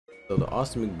So the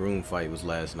Austin McBroom fight was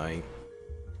last night.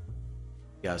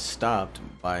 Got stopped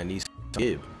by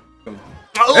ANESONGIB.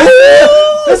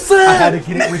 I had to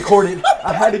get it recorded.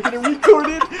 I had to get it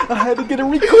recorded. I had to get it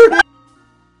recorded.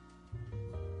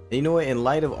 And you know what? In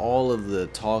light of all of the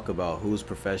talk about who's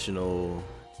professional,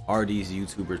 are these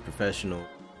YouTubers professional? You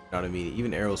know what I mean?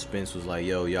 Even Errol Spence was like,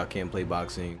 "Yo, y'all can't play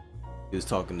boxing." He was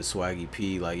talking to Swaggy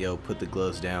P like, "Yo, put the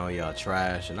gloves down, y'all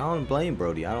trash." And I don't blame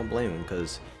Brody. I don't blame him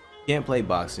because he can't play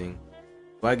boxing.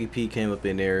 Swaggy P came up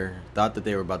in there, thought that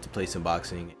they were about to play some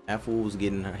boxing. That fool was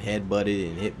getting her head butted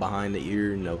and hit behind the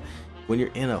ear. You know, when you're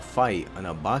in a fight, in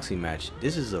a boxing match,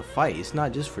 this is a fight. It's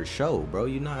not just for show, bro.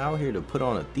 You're not out here to put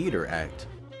on a theater act.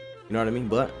 You know what I mean?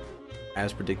 But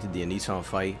as predicted, the ANESONG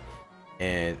fight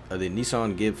and the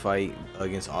ANESONGIB fight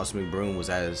against Austin McBroom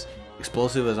was as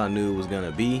explosive as I knew it was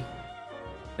gonna be.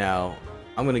 Now,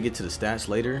 I'm gonna get to the stats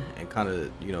later and kind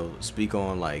of, you know, speak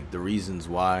on like the reasons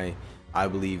why I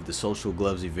believe the Social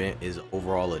Gloves event is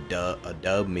overall a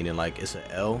dub, meaning like it's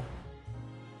a L.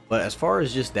 But as far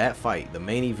as just that fight, the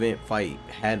main event fight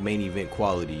had main event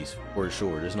qualities for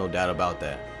sure. There's no doubt about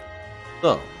that.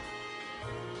 So,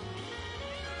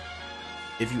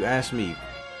 if you ask me,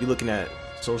 you're looking at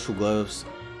Social Gloves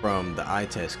from the eye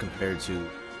test compared to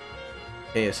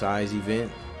KSI's event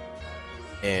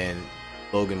and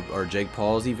Logan or Jake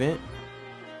Paul's event.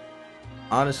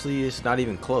 Honestly, it's not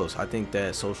even close. I think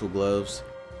that Social Gloves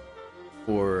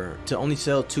to only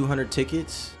sell 200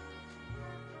 tickets,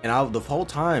 and the whole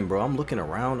time, bro, I'm looking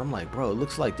around. I'm like, bro, it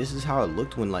looks like this is how it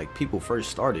looked when like people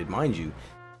first started. Mind you,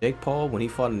 Jake Paul, when he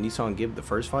fought ANESONGIB the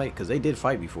first fight, because they did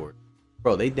fight before,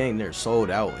 bro, they dang near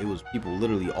sold out. It was people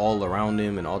literally all around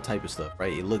him and all type of stuff,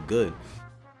 right? It looked good.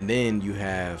 And then you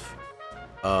have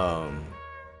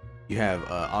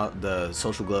the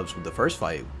Social Gloves with the first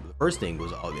fight. First thing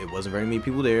was it wasn't very many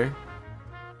people there.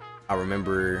 I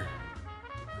remember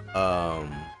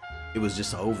it was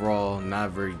just an overall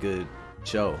not very good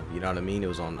show, you know what I mean? It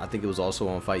was on, I think it was also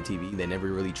on Fight TV. They never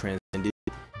really transcended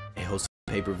a host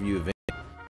pay-per-view event.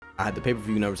 I had the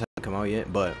pay-per-view numbers haven't come out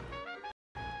yet, but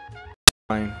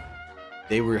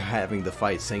they were having the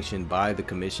fight sanctioned by the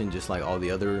commission just like all the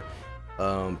other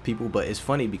people. But it's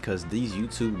funny because these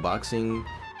YouTube boxing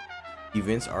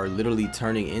events are literally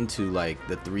turning into like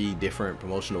the 3 different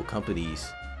promotional companies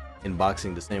in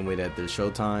boxing, the same way that there's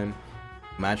Showtime,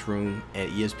 Matchroom, and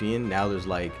ESPN. Now there's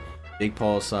like Jake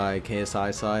Paul's side,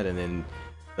 KSI side, and then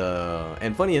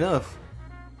and funny enough,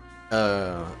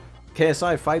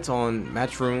 KSI fights on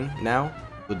Matchroom now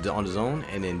on the Zone,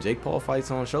 and then Jake Paul fights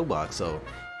on Showbox. So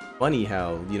funny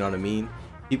how, you know what I mean,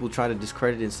 people try to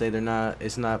discredit and say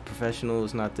it's not professional,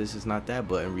 it's not this, it's not that,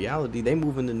 but in reality they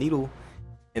moving the needle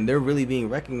and they're really being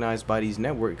recognized by these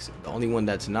networks. The only one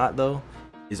that's not though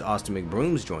is Austin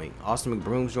McBroom's joint. Austin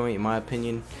McBroom's joint, in my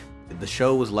opinion, the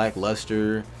show was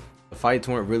lackluster. The fights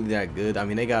weren't really that good. I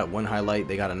mean, they got one highlight,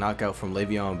 they got a knockout from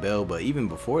Le'Veon Bell, but even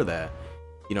before that,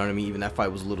 you know what I mean, even that fight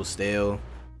was a little stale.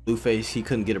 Blueface, he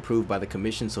couldn't get approved by the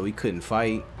commission, so he couldn't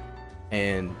fight.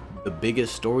 And the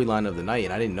biggest storyline of the night,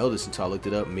 and I didn't know this until I looked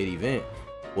it up mid-event,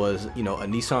 was, you know,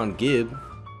 ANESONGIB.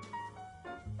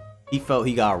 He felt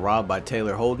he got robbed by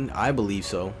Taylor Holden. I believe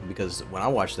so, because when I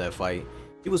watched that fight,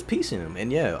 he was piecing him.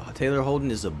 And yeah, Taylor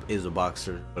Holden is a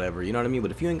boxer, whatever, you know what I mean?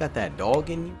 But if you ain't got that dog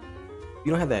in you,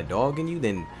 you don't have that dog in you,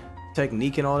 then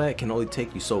technique and all that can only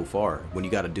take you so far when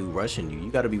you got a dude rushing you. You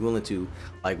got to be willing to,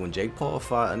 like when Jake Paul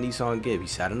fought ANESONGIB, he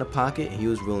sat in the pocket and he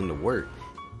was willing to work.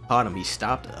 Caught him, he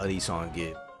stopped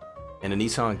ANESONGIB. And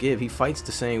ANESONGIB, he fights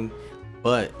the same,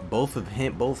 but both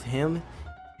him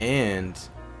and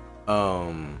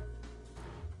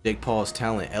Jake Paul's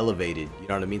talent elevated, you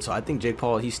know what I mean? So I think Jake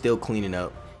Paul, he's still cleaning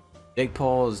up. Jake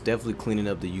Paul is definitely cleaning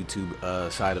up the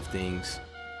YouTube side of things.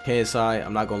 KSI,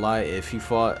 I'm not gonna lie, if he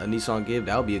fought ANESONGIB,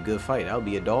 that would be a good fight. That would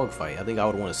be a dog fight. I think I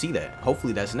would want to see that.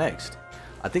 Hopefully that's next.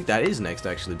 I think that is next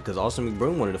actually, because Austin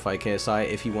McBroom wanted to fight KSI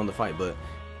if he won the fight. But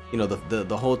you know,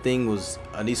 the whole thing was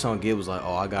ANESONGIB was like,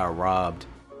 oh, I got robbed,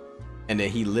 and then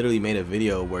he literally made a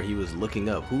video where he was looking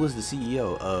up who was the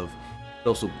CEO of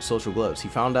Social Gloves. He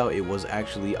found out it was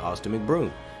actually Austin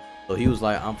McBroom. So he was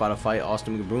like, I'm about to fight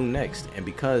Austin McBroom next. And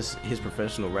because his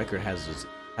professional record has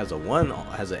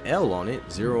an L on it,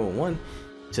 0-1,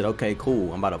 he said, okay,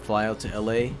 cool, I'm about to fly out to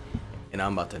LA and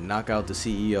I'm about to knock out the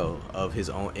CEO of his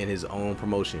own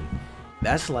promotion.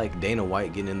 That's like Dana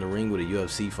White getting in the ring with a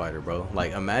UFC fighter, bro.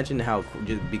 Like, imagine how,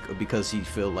 just because he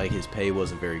felt like his pay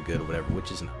wasn't very good or whatever,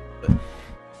 which is not.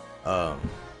 But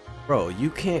bro, you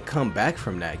can't come back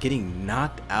from that. Getting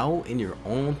knocked out in your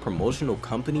own promotional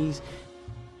companies,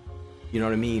 you know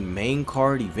what I mean, main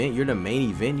card event, you're the main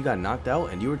event, you got knocked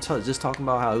out, and you were just talking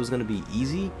about how it was going to be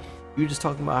easy. You were just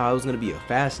talking about how it was gonna be a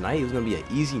fast night, it was gonna be an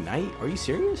easy night. Are you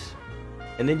serious?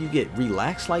 And then you get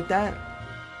relaxed like that?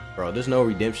 Bro, there's no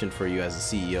redemption for you as a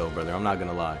CEO, brother. I'm not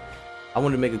gonna lie. I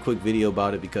wanted to make a quick video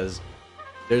about it because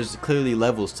there's clearly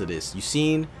levels to this. You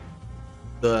seen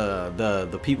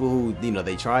the people who, you know,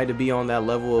 they tried to be on that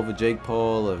level of a Jake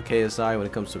Paul, of KSI when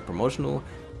it comes to promotional,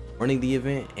 running the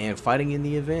event and fighting in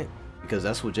the event, because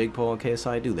that's what Jake Paul and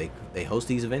KSI do. They host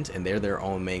these events and they're their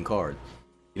own main card.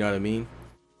 You know what I mean?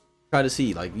 Try to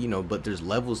see, like, you know, but there's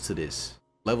levels to this.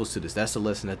 Levels to this. That's the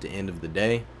lesson at the end of the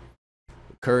day.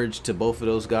 Courage to both of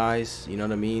those guys. You know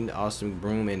what I mean?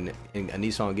 MCBROOM and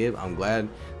ANESONGIB. I'm glad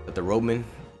that the Roman, you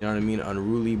know what I mean,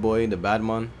 unruly boy, the bad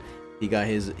man, he got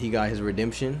his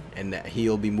redemption, and that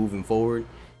he'll be moving forward.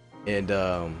 And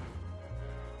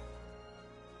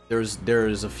there's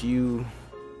a few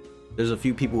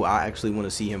people I actually want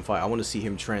to see him fight. I want to see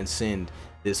him transcend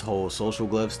this whole social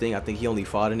gloves thing. I think he only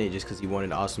fought in it just because he wanted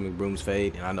MCBROOM's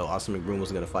fade, and I know MCBROOM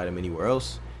wasn't gonna fight him anywhere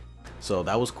else, so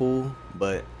that was cool.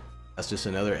 But that's just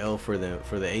another L for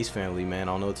the Ace family, man.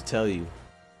 I don't know what to tell you.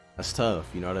 That's tough,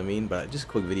 you know what I mean? But just a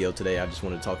quick video today. I just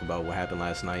want to talk about what happened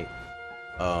last night.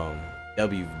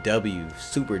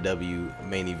 Super W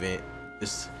main event.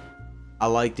 I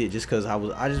liked it just because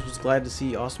I just was glad to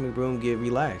see MCBROOM get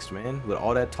relaxed, man. With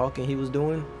all that talking he was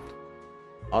doing.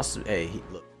 Also, hey,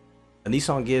 look,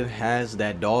 ANESONGIB has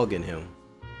that dog in him.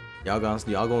 Y'all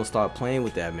gonna start playing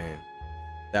with that, man.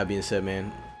 That being said,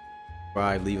 man,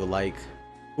 subscribe, leave a like.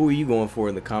 Who are you going for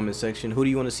in the comment section? Who do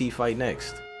you want to see fight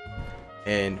next?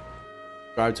 And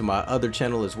subscribe to my other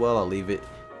channel as well. I'll leave it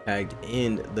tagged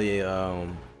in the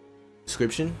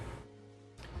description.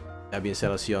 That being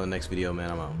said, I'll see you on the next video,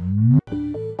 man. I'm out.